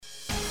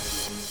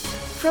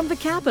From the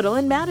Capitol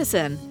in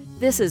Madison,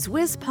 this is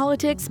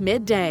WisPolitics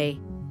Midday.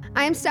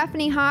 I'm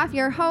Stephanie Hoff,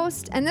 your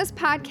host, and this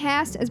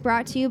podcast is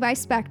brought to you by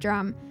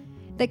Spectrum.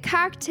 The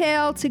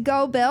Cocktail to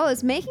Go bill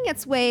is making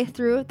its way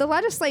through the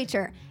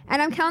legislature.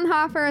 Adam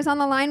Kellenhofer is on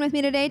the line with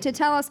me today to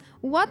tell us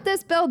what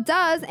this bill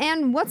does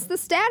and what's the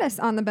status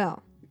on the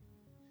bill.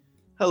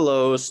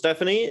 Hello,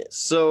 Stephanie.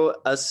 So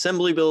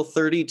Assembly Bill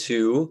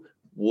 32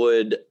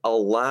 would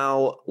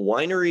allow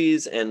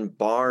wineries and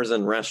bars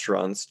and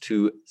restaurants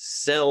to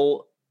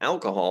sell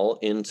alcohol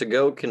in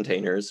to-go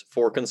containers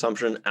for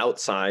consumption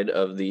outside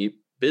of the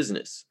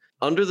business.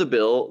 Under the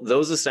bill,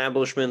 those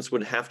establishments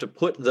would have to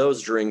put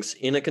those drinks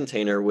in a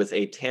container with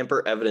a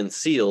tamper-evident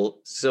seal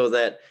so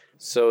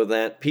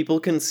that people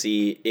can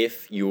see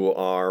if you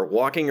are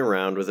walking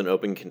around with an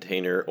open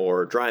container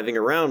or driving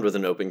around with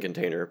an open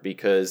container,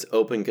 because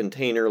open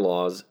container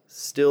laws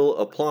still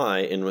apply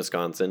in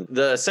Wisconsin.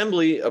 The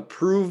Assembly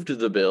approved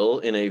the bill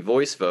in a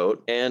voice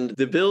vote, and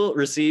the bill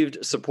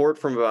received support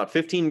from about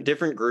 15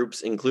 different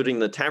groups, including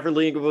the Tavern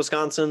League of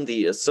Wisconsin,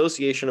 the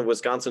Association of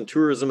Wisconsin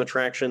Tourism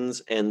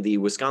Attractions, and the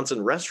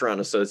Wisconsin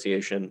Restaurant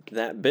Association.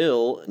 That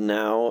bill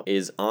now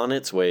is on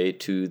its way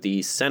to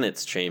the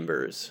Senate's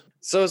chambers.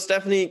 So,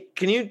 Stephanie,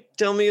 can you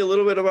tell me a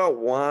little bit about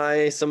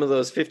why some of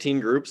those 15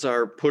 groups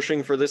are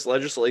pushing for this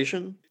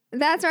legislation?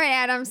 That's right,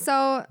 Adam.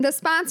 So the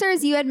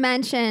sponsors you had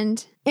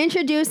mentioned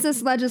introduced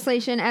this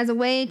legislation as a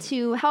way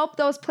to help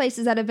those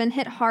places that have been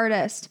hit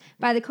hardest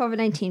by the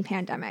COVID-19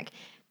 pandemic.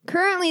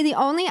 Currently, the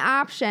only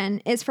option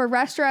is for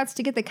restaurants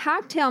to get the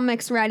cocktail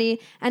mix ready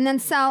and then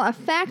sell a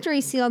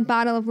factory-sealed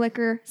bottle of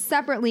liquor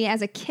separately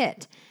as a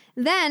kit.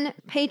 Then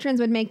patrons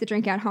would make the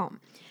drink at home.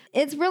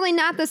 It's really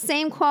not the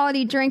same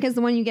quality drink as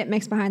the one you get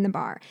mixed behind the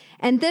bar.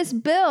 And this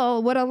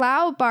bill would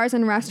allow bars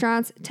and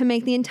restaurants to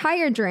make the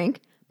entire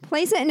drink,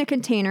 place it in a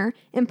container,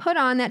 and put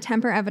on that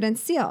tamper-evident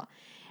seal.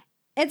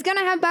 It's going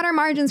to have better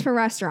margins for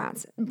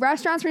restaurants.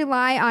 Restaurants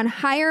rely on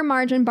higher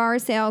margin bar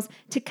sales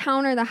to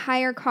counter the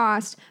higher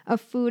cost of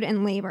food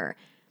and labor.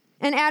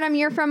 And Adam,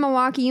 you're from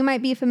Milwaukee. You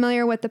might be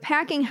familiar with the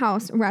Packing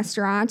House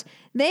restaurant.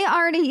 They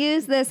already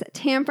use this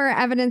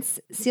tamper-evident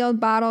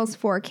sealed bottles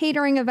for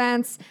catering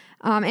events,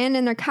 and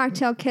in their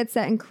cocktail kits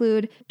that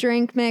include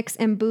drink mix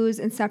and booze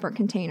in separate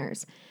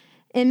containers.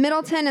 In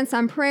Middleton and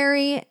Sun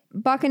Prairie,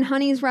 Buck and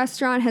Honey's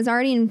restaurant has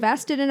already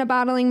invested in a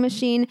bottling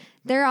machine.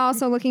 They're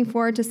also looking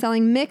forward to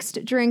selling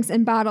mixed drinks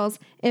in bottles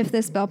if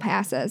this bill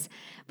passes.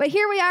 But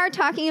here we are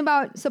talking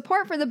about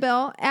support for the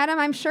bill. Adam,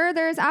 I'm sure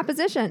there's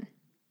opposition.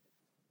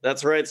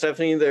 That's right,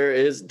 Stephanie. There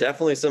is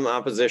definitely some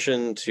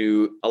opposition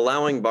to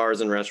allowing bars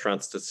and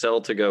restaurants to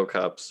sell to-go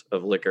cups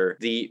of liquor.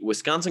 The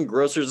Wisconsin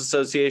Grocers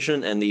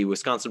Association and the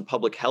Wisconsin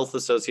Public Health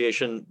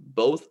Association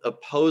both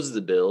opposed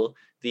the bill.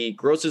 The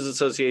Grocers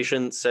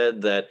Association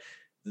said that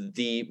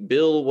the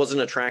bill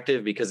wasn't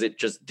attractive because it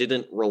just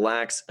didn't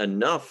relax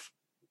enough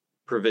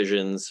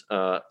provisions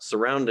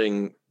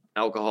surrounding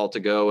alcohol to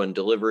go and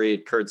delivery,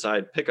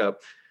 curbside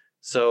pickup.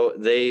 So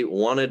they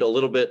wanted a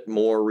little bit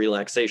more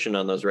relaxation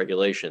on those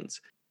regulations.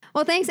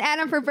 Well, thanks,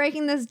 Adam, for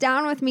breaking this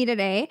down with me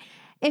today.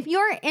 If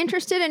you're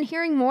interested in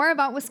hearing more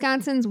about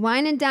Wisconsin's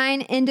wine and dine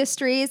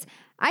industries,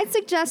 I'd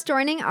suggest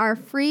joining our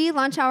free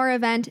lunch hour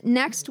event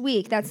next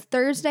week. That's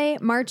Thursday,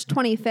 March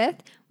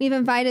 25th. We've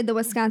invited the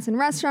Wisconsin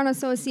Restaurant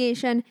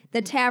Association,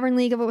 the Tavern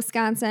League of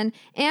Wisconsin,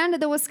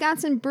 and the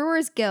Wisconsin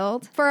Brewers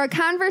Guild for a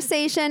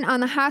conversation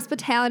on the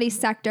hospitality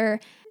sector.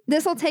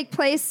 This will take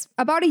place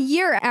about a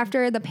year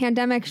after the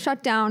pandemic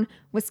shut down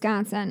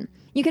Wisconsin.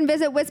 You can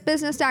visit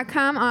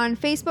wisbusiness.com on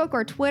Facebook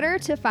or Twitter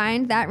to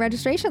find that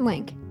registration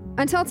link.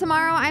 Until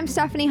tomorrow, I'm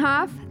Stephanie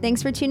Hoff.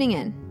 Thanks for tuning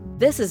in.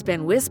 This has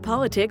been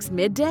WisPolitics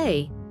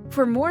Midday.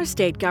 For more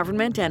state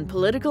government and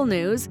political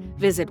news,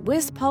 visit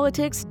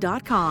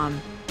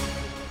wispolitics.com.